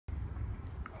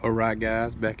Alright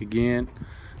guys, back again.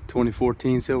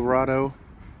 2014 Silverado.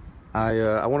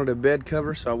 I wanted a bed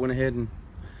cover, so I went ahead and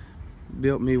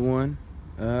built me one.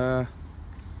 I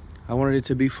wanted it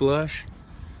to be flush,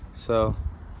 so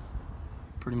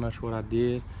pretty much what I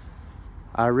did.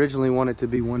 I originally wanted it to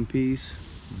be one piece,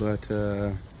 but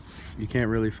you can't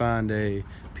really find a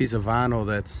piece of vinyl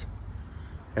that's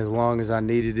as long as I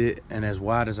needed it and as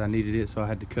wide as I needed it, so I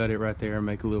had to cut it right there and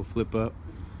make a little flip up.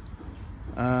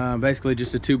 Basically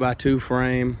just a 2x2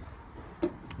 frame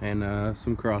and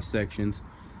some cross sections.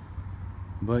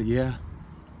 But yeah,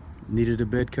 needed a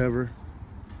bed cover.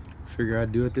 Figure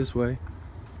I'd do it this way.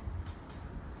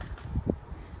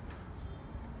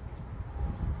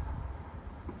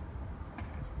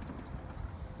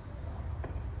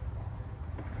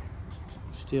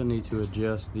 Still need to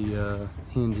adjust the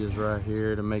hinges right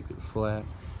here to make it flat.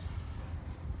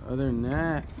 Other than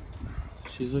that,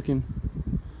 she's looking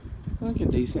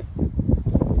decent.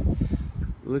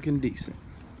 Looking decent.